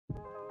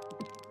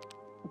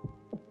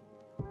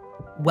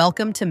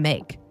Welcome to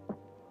Make.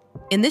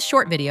 In this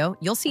short video,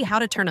 you'll see how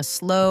to turn a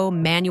slow,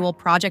 manual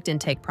project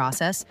intake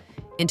process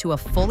into a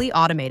fully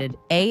automated,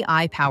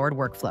 AI-powered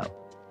workflow.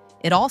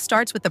 It all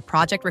starts with the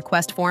project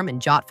request form in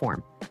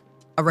JotForm.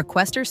 A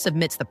requester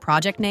submits the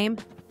project name,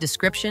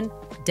 description,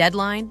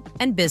 deadline,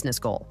 and business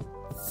goal.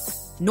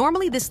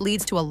 Normally, this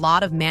leads to a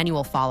lot of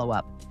manual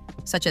follow-up,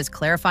 such as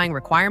clarifying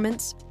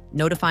requirements,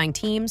 notifying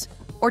teams,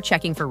 or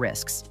checking for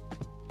risks.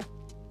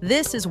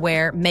 This is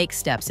where Make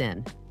steps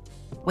in.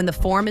 When the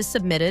form is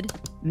submitted,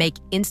 Make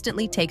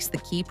instantly takes the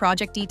key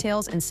project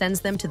details and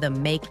sends them to the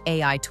Make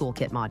AI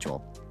Toolkit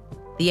module.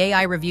 The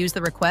AI reviews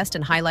the request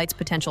and highlights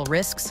potential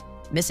risks,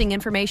 missing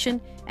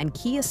information, and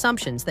key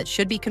assumptions that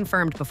should be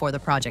confirmed before the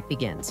project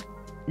begins.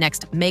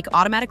 Next, Make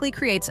automatically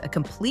creates a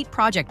complete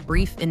project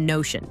brief in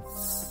Notion.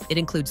 It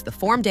includes the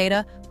form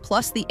data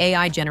plus the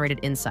AI-generated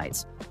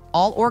insights,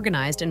 all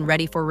organized and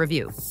ready for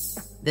review.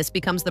 This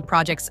becomes the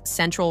project's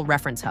central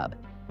reference hub.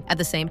 At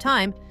the same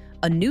time,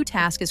 a new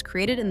task is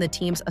created in the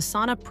team's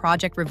Asana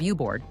project review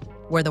board,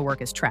 where the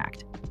work is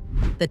tracked.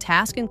 The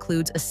task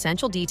includes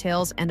essential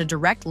details and a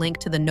direct link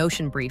to the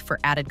Notion brief for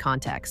added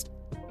context.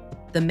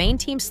 The main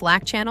team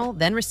Slack channel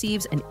then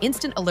receives an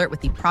instant alert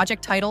with the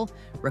project title,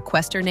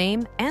 requester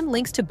name, and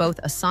links to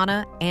both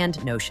Asana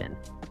and Notion.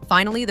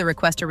 Finally, the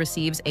requester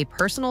receives a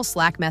personal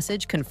Slack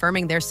message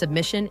confirming their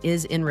submission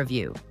is in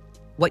review.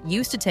 What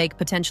used to take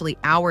potentially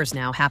hours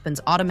now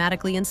happens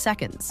automatically in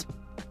seconds.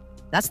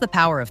 That's the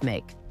power of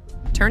Make.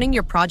 Turning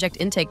your project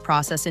intake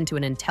process into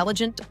an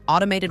intelligent,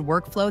 automated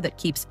workflow that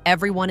keeps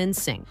everyone in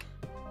sync.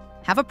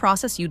 Have a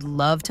process you'd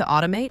love to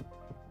automate?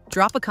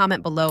 Drop a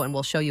comment below and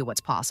we'll show you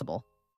what's possible.